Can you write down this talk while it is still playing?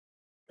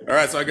All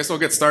right, so I guess we'll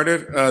get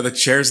started. The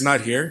chair's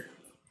not here,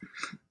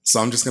 so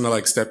I'm just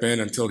gonna step in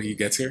until he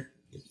gets here.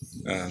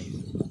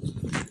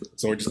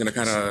 So we're just gonna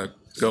kind of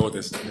go with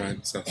this,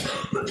 right? So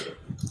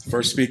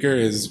first speaker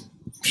is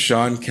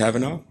Sean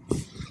Cavanaugh.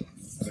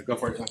 Go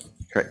for it, Sean.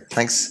 Great,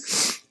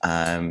 thanks.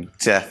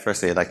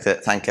 Firstly, I'd like to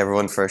thank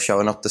everyone for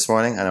showing up this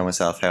morning. I know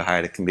myself how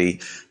hard it can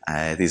be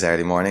these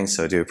early mornings,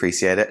 so I do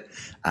appreciate it.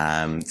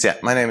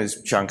 My name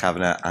is Sean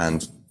Cavanaugh,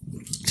 and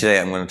today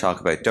I'm going to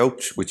talk about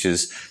Doped, which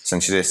is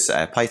essentially this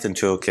Python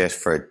toolkit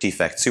for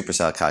defect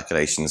supercell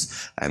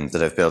calculations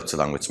that I've built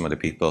along with some other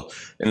people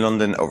in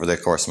London over the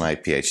course of my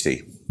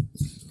PhD.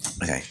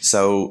 Okay,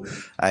 so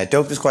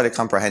Doped is quite a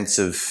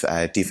comprehensive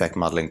defect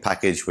modeling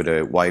package with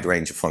a wide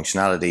range of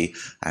functionality,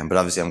 but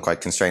obviously I'm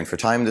quite constrained for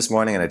time this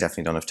morning, and I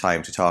definitely don't have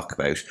time to talk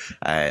about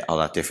all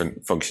that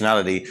different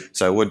functionality.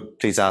 So I would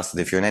please ask that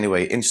if you're in any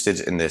way interested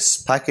in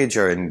this package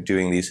or in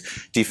doing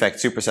these defect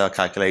supercell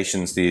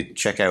calculations, that you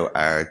check out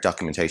our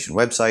documentation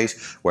website,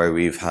 where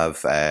we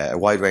have a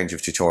wide range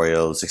of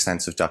tutorials,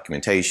 extensive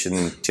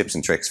documentation, tips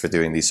and tricks for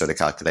doing these sort of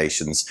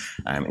calculations.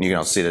 And you can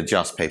also see the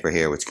JOS paper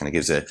here, which kind of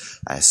gives a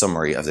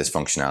summary of this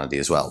functionality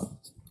as well.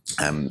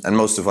 And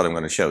most of what I'm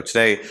going to show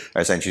today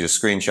are essentially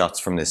just screenshots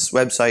from this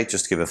website,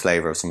 just to give a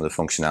flavor of some of the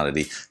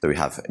functionality that we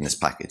have in this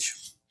package.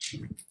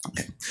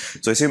 Okay.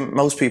 So I assume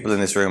most people in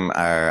this room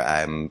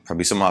are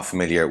probably somewhat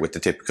familiar with the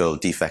typical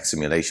defect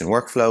simulation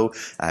workflow,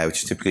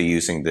 which is typically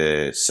using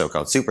the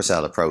so-called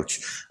supercell approach.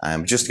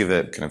 Just to give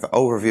a kind of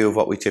overview of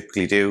what we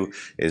typically do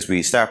is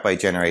we start by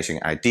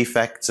generating our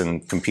defects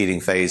and competing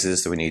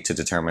phases that we need to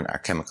determine our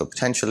chemical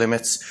potential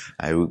limits.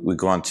 We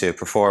go on to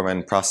perform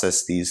and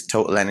process these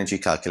total energy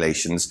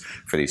calculations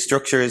for these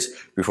structures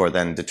before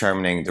then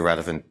determining the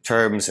relevant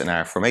terms in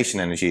our formation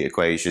energy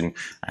equation,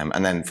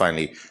 and then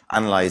finally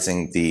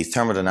analyzing the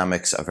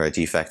thermodynamics of our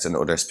defects and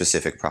other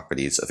specific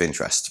properties of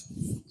interest.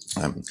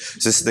 So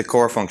this is the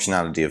core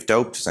functionality of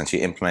Doped,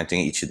 essentially implementing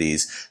each of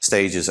these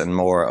stages and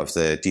more of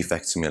the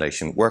defect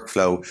simulation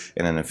workflow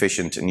in an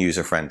efficient and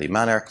user-friendly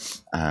manner,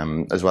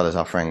 as well as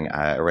offering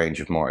a range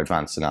of more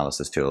advanced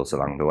analysis tools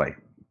along the way.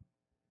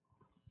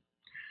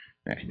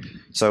 Okay.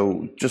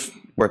 So just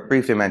worth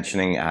briefly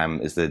mentioning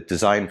is the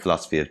design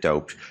philosophy of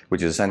Doped,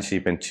 which has essentially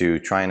been to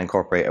try and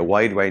incorporate a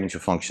wide range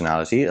of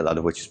functionality, a lot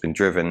of which has been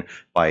driven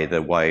by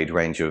the wide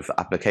range of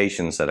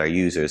applications that our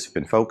users have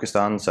been focused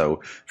on.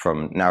 So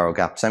from narrow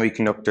gap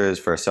semiconductors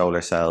for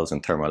solar cells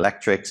and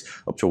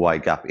thermoelectrics, up to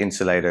wide gap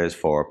insulators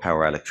for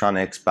power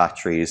electronics,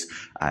 batteries,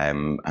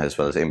 as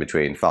well as in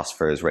between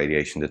phosphors,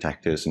 radiation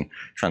detectors, and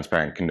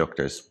transparent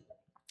conductors.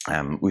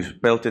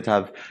 We've built it to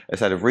have a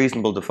set of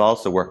reasonable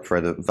defaults that work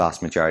for the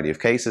vast majority of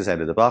cases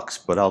out of the box,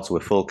 but also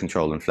with full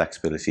control and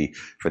flexibility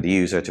for the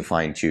user to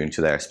fine-tune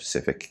to their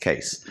specific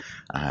case.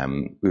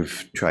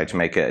 We've tried to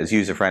make it as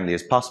user-friendly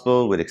as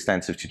possible with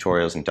extensive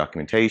tutorials and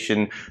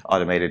documentation,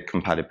 automated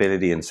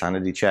compatibility and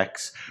sanity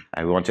checks.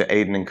 We want to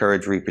aid and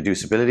encourage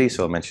reproducibility,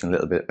 so I'll mention a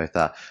little bit about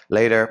that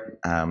later,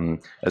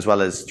 as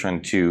well as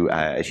trying to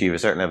achieve a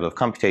certain level of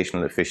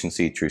computational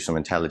efficiency through some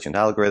intelligent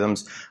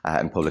algorithms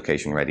and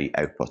publication-ready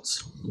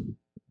outputs.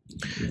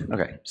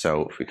 Okay,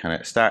 so if we kind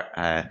of start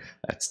at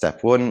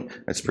step one,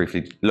 let's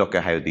briefly look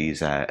at how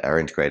these are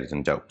integrated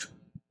and Doped.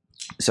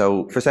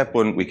 So for step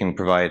one, we can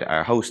provide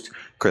our host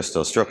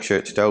crystal structure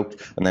to Doped,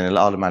 and then it'll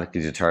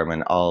automatically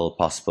determine all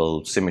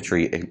possible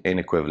symmetry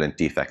inequivalent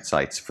defect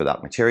sites for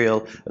that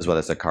material, as well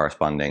as the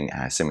corresponding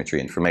symmetry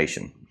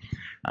information.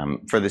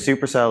 For the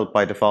supercell,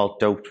 by default,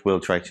 Doped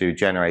will try to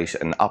generate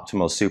an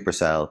optimal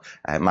supercell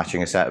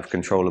matching a set of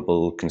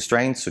controllable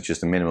constraints, such as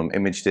the minimum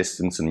image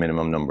distance and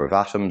minimum number of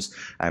atoms,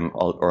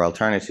 or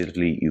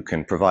alternatively, you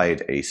can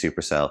provide a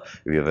supercell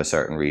if you have a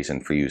certain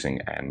reason for using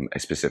a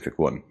specific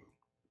one.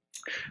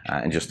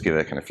 And just to give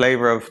a kind of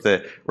flavor of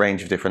the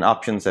range of different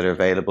options that are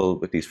available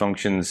with these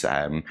functions,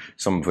 some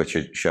of which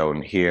are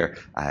shown here.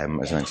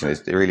 As I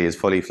mentioned, it really is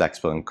fully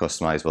flexible and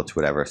customizable to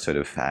whatever sort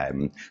of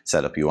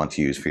setup you want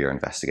to use for your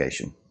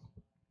investigation.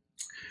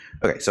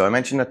 Okay, so I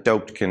mentioned that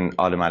Doped can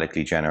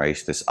automatically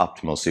generate this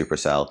optimal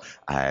supercell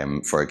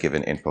for a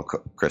given input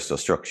crystal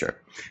structure.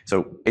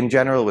 So in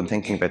general, when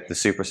thinking about the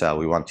supercell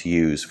we want to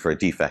use for a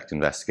defect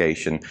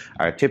investigation,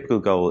 our typical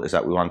goal is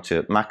that we want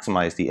to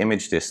maximize the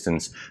image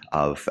distance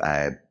of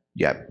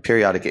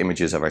periodic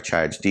images of our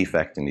charged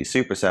defect in these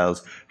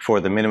supercells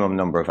for the minimum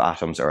number of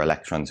atoms or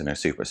electrons in our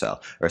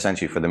supercell, or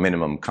essentially for the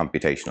minimum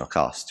computational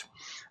cost.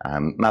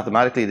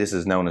 Mathematically, this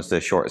is known as the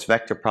shortest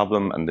vector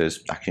problem, and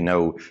there's actually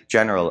no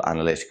general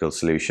analytical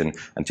solution,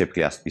 and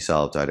typically has to be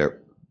solved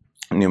either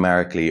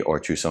numerically or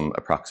through some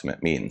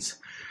approximate means.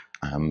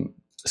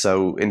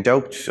 So in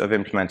Doped, I've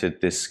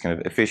implemented this kind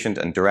of efficient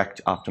and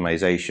direct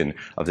optimization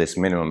of this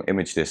minimum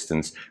image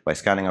distance by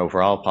scanning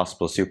over all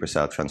possible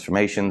supercell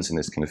transformations in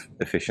this kind of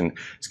efficient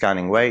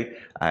scanning way,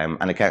 and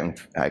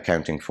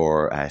accounting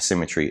for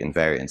symmetry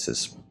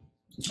invariances.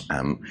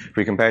 If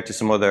we compare it to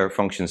some other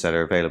functions that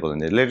are available in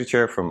the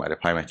literature from either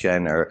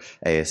PyMatGen or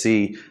ASE,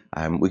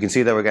 we can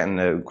see that we're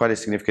getting quite a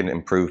significant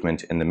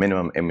improvement in the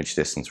minimum image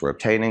distance we're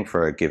obtaining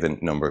for a given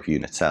number of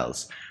unit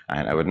cells.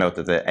 And I would note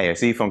that the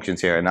ASE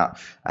functions here are not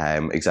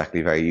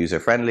exactly very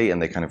user-friendly,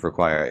 and they kind of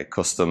require a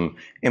custom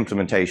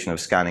implementation of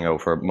scanning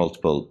over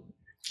multiple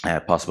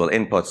possible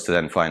inputs to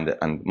then find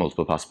and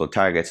multiple possible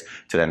targets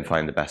to then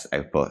find the best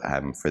output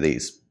for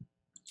these.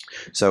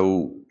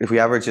 So if we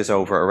average this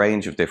over a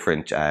range of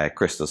different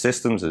crystal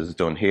systems, as is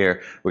done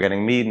here, we're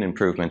getting median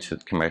improvement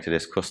compared to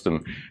this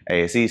custom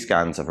ASE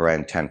scans of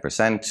around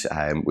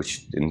 10%,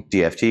 which in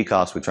DFT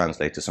cost would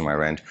translate to somewhere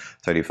around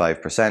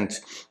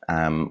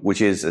 35%,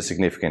 which is a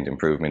significant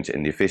improvement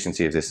in the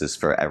efficiency of this is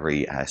for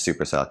every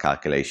supercell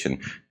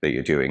calculation that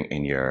you're doing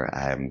in your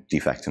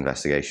defect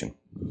investigation.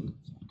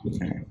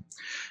 Okay.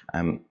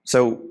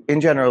 So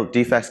in general,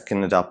 defects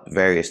can adopt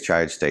various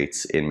charge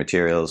states in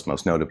materials,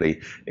 most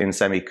notably in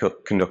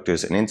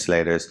semiconductors and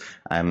insulators.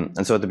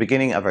 And so at the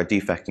beginning of our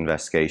defect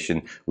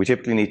investigation, we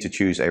typically need to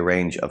choose a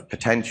range of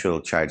potential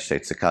charge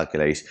states to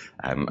calculate,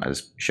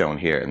 as shown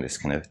here in this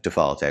kind of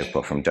default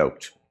output from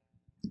doped.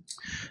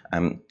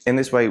 In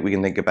this way, we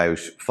can think about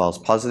false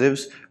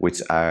positives,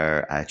 which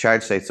are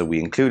charge states that we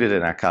included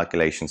in our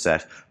calculation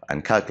set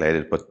and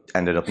calculated, but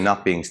ended up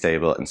not being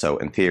stable, and so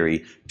in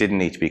theory didn't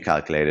need to be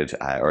calculated,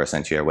 or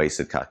essentially are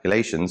wasted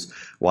calculations,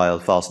 while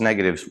false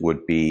negatives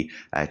would be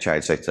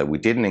charge states that we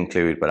didn't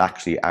include but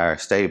actually are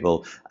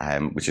stable,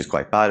 which is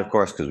quite bad, of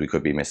course, because we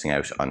could be missing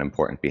out on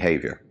important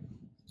behavior.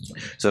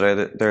 So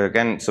there are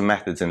again some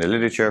methods in the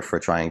literature for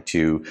trying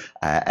to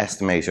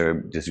estimate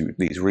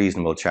these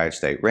reasonable charge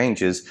state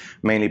ranges,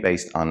 mainly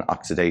based on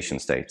oxidation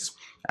states.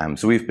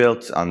 So we've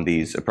built on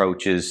these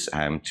approaches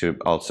to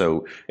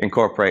also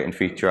incorporate and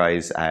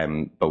featureize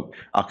both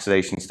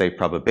oxidation state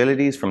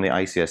probabilities from the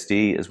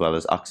ICSD as well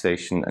as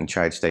oxidation and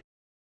charge state.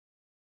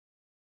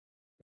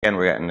 Again,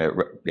 we're getting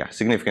a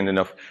significant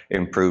enough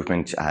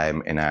improvement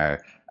in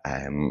our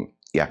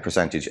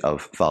percentage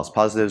of false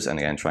positives, and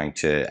again trying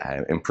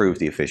to improve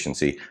the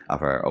efficiency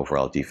of our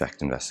overall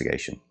defect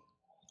investigation.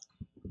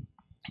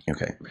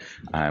 Okay,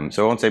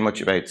 so I won't say much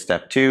about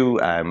step 2.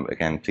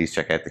 Again, please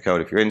check out the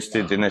code if you're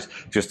interested in it.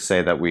 Just to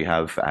say that we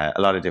have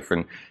a lot of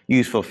different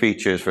useful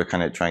features for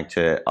kind of trying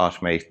to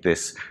automate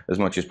this as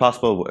much as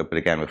possible, but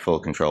again with full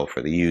control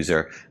for the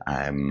user.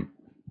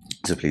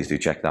 So please do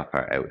check that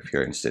part out if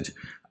you're interested.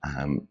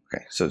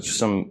 Okay, so just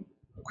some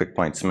quick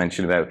points to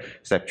mention about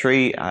step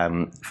 3,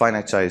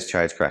 finite size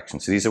charge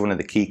correction. So these are one of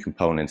the key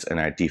components in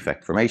our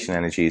defect formation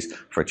energies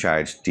for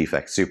charged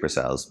defect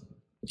supercells.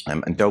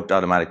 And doped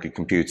automatically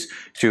computes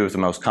 2 of the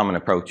most common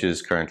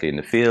approaches currently in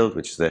the field,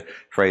 which is the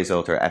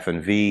Fraser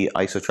F&V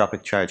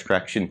isotropic charge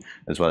correction,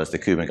 as well as the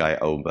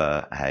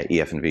Kumagai-Oba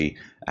EF&V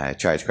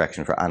charge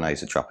correction for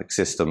anisotropic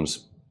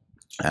systems.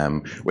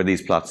 Where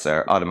these plots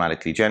are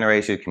automatically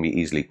generated, can be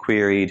easily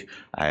queried.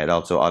 It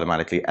also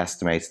automatically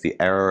estimates the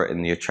error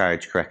in the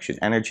charge correction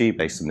energy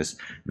based on this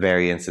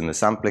variance in the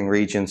sampling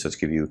region, so to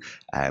give you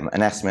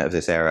an estimate of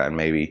this error and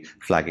maybe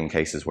flagging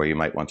cases where you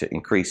might want to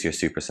increase your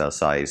supercell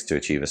size to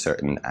achieve a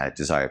certain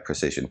desired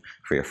precision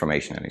for your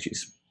formation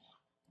energies.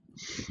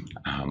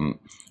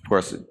 Of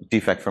course,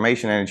 defect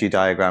formation energy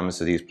diagrams,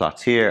 so these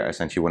plots here are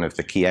essentially one of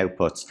the key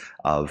outputs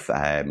of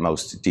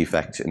most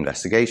defect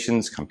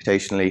investigations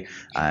computationally,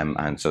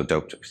 and so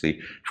doped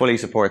obviously fully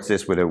supports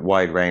this with a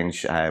wide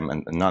range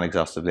and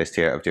non-exhaustive list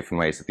here of different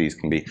ways that these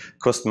can be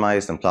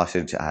customized and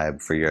plotted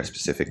for your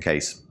specific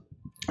case,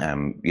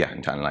 and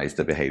to analyze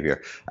the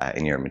behavior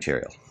in your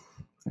material.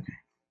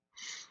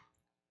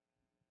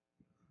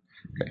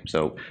 Okay,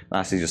 so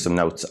lastly, just some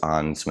notes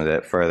on some of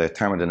the further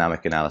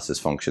thermodynamic analysis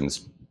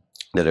functions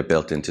that are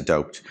built into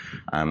doped.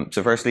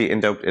 So firstly, in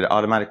doped, it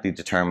automatically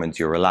determines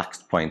your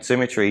relaxed point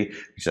symmetry,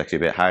 which is actually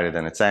a bit harder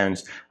than it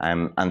sounds,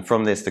 and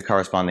from this, the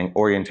corresponding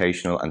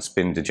orientational and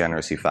spin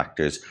degeneracy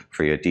factors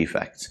for your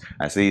defects.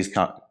 So these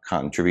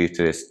contribute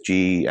to this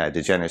G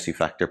degeneracy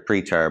factor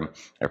preterm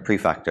or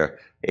prefactor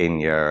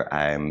in your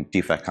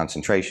defect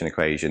concentration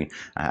equation,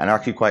 and are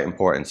actually quite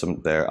important.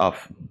 They're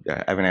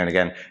every now and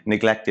again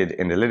neglected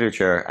in the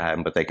literature,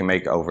 but they can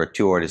make over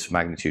 2 orders of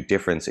magnitude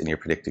difference in your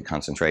predicted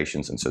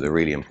concentrations, and so they're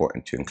really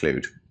important to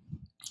include.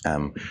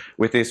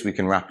 With this, we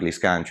can rapidly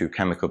scan through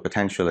chemical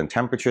potential and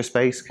temperature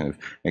space, kind of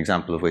an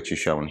example of which is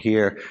shown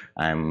here,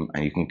 and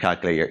you can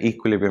calculate your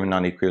equilibrium and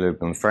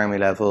non-equilibrium Fermi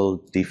level,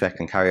 defect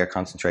and carrier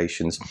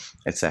concentrations,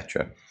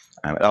 etc.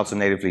 It also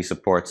natively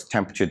supports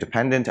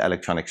temperature-dependent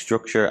electronic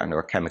structure and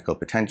or chemical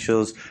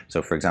potentials.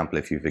 So for example,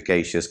 if you have a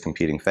gaseous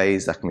competing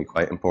phase, that can be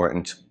quite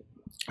important,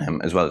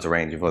 as well as a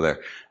range of other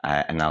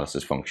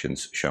analysis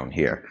functions shown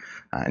here.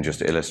 And just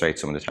to illustrate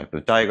some of the type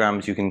of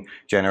diagrams you can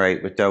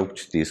generate with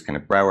doped, these kind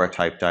of Brouwer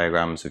type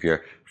diagrams of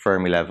your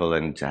Fermi level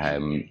and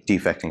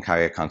defect and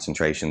carrier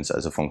concentrations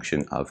as a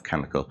function of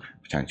chemical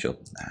potential,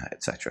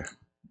 etc.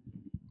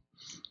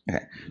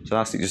 Okay, so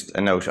lastly, just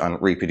a note on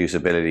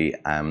reproducibility.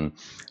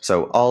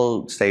 So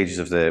all stages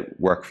of the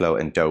workflow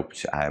in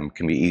Doped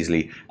can be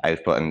easily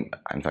output, and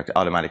in fact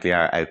automatically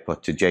are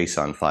output to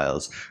JSON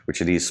files,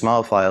 which are these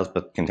small files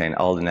but contain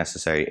all the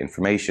necessary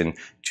information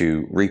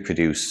to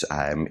reproduce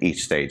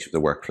each stage of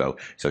the workflow.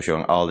 So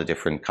showing all the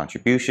different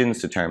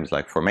contributions to terms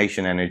like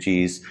formation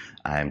energies,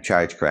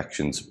 charge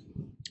corrections,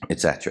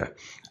 etc.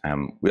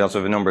 We also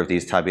have a number of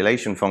these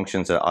tabulation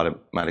functions that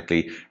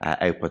automatically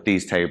output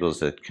these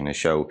tables that kind of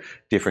show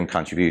different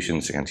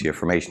contributions against your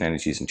formation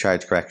energies and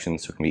charge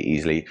corrections, so it can be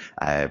easily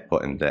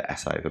put in the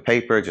SI of a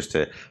paper just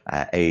to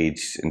aid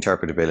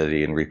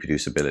interpretability and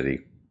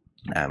reproducibility.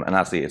 And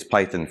lastly, its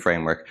Python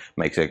framework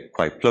makes it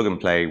quite plug and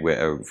play with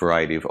a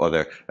variety of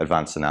other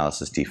advanced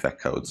analysis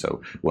defect codes.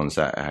 So ones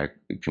that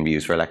can be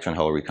used for electron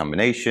hole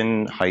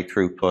recombination, high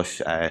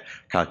throughput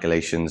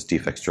calculations,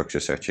 defect structure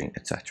searching,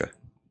 etc.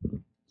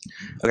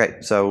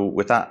 Okay, so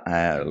with that,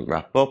 I'll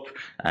wrap up.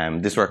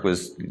 This work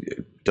was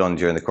done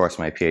during the course of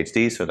my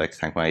PhD, so I'd like to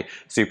thank my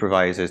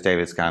supervisors,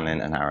 David Scanlon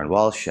and Aaron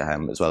Walsh,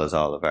 as well as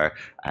all of our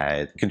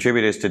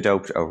contributors to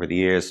Doped over the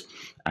years,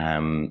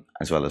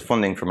 as well as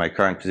funding for my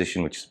current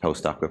position, which is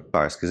postdoc with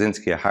Boris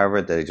Kaczynski at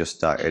Harvard that I just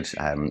started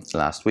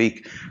last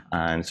week.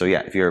 And so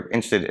yeah, if you're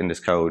interested in this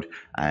code,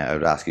 I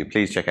would ask you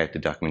please check out the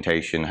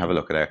documentation, have a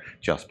look at our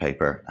JOS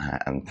paper,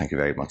 and thank you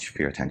very much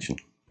for your attention.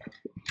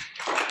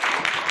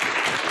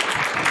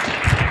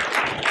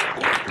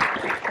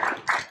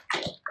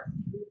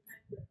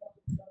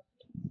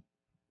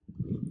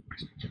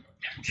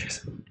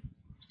 Cheers.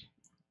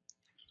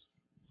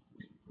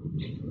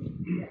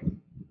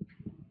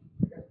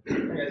 I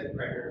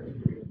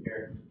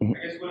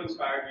guess what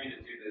inspired you to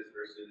do this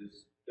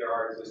versus there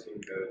are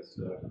existing codes?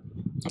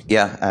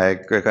 Yeah,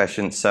 great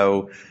question.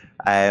 So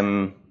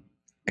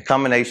a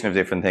combination of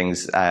different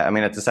things. I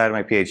mean, at the start of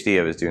my PhD,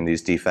 I was doing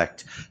these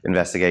defect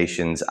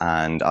investigations,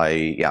 and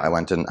I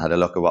went and had a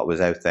look at what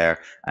was out there,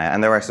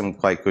 and there were some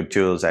quite good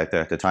tools out there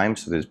at the time.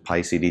 So there's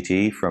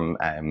PyCDT from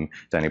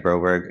Danny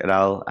Broberg et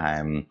al.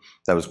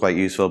 That was quite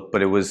useful,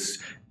 but it was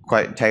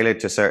quite tailored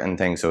to certain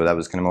things. So that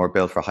was kind of more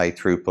built for high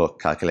throughput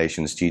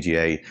calculations,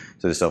 GGA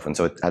sort of stuff. And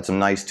so it had some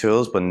nice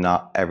tools, but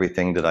not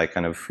everything that I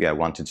kind of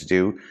wanted to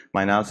do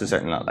my analysis,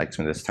 certainly not like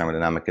some of this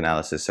thermodynamic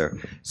analysis or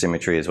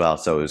symmetry as well.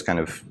 So it was kind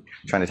of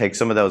trying to take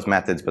some of those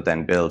methods, but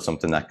then build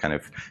something that kind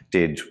of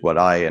did what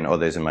I and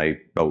others in my,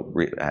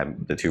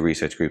 the two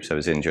research groups I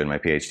was in during my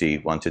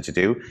PhD wanted to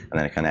do. And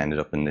then it kind of ended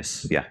up in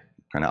this,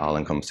 kind of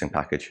all-encompassing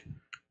package.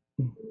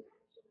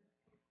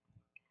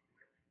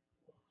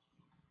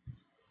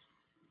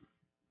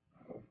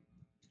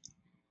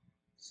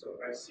 So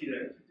I see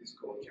that this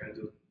code can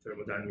do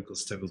thermodynamical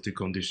stability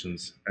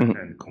conditions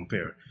and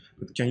compare.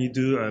 But can you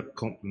do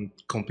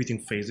competing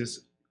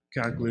phases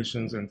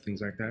calculations and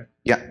things like that?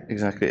 Yeah,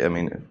 exactly. I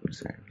mean,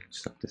 sorry,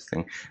 stop this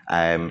thing.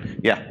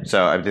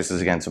 So this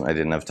is again something I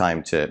didn't have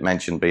time to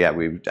mention, but yeah,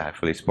 we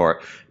fully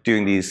support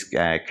doing these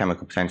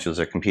chemical potentials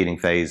or competing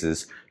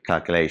phases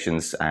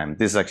calculations.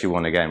 This is actually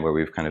one again where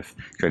we've kind of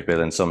tried to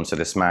build in some sort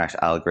of smart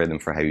algorithm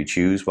for how you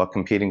choose what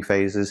competing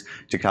phases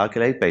to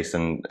calculate based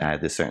on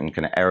this certain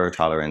kind of error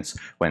tolerance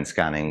when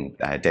scanning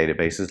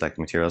databases like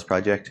the Materials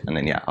Project. And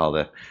then all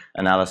the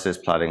analysis,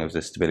 plotting of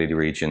the stability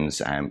regions.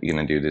 You're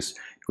going to do this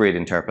grid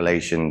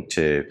interpolation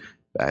to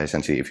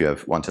essentially, if you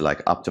want to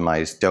like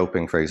optimize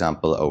doping, for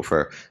example,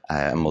 over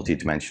a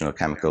multi-dimensional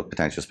chemical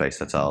potential space,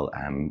 that's all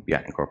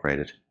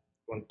incorporated.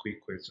 One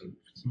quick question.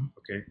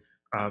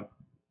 Okay.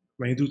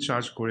 When you do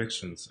charge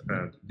corrections,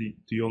 do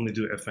you only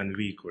do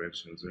FNV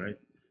corrections, right?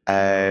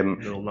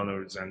 No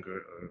Lanner-Zanger.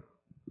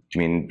 Do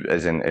you mean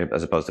as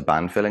opposed to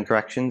band filling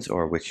corrections,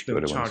 or which?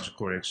 The charge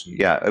correction.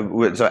 Yeah,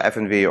 so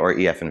FNV or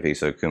EFNV,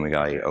 so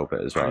Kumagai,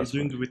 OPA as well. Are you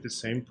doing it with the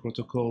same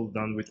protocol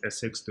done with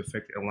SX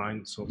defect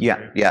align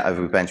software? Yeah, I've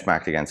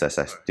benchmarked against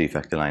SS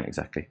defect align,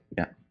 exactly.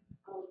 Yeah.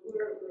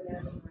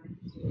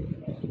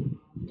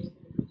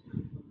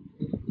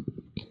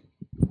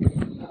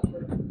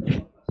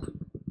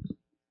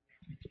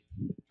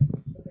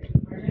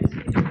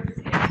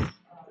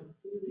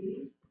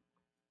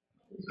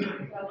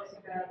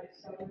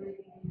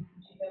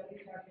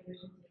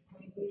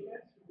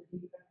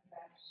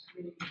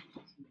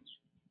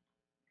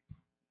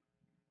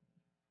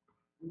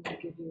 I'll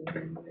give you a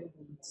number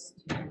once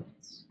 2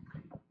 minutes,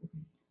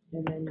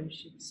 and then you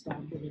should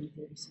stop it in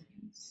 30 seconds.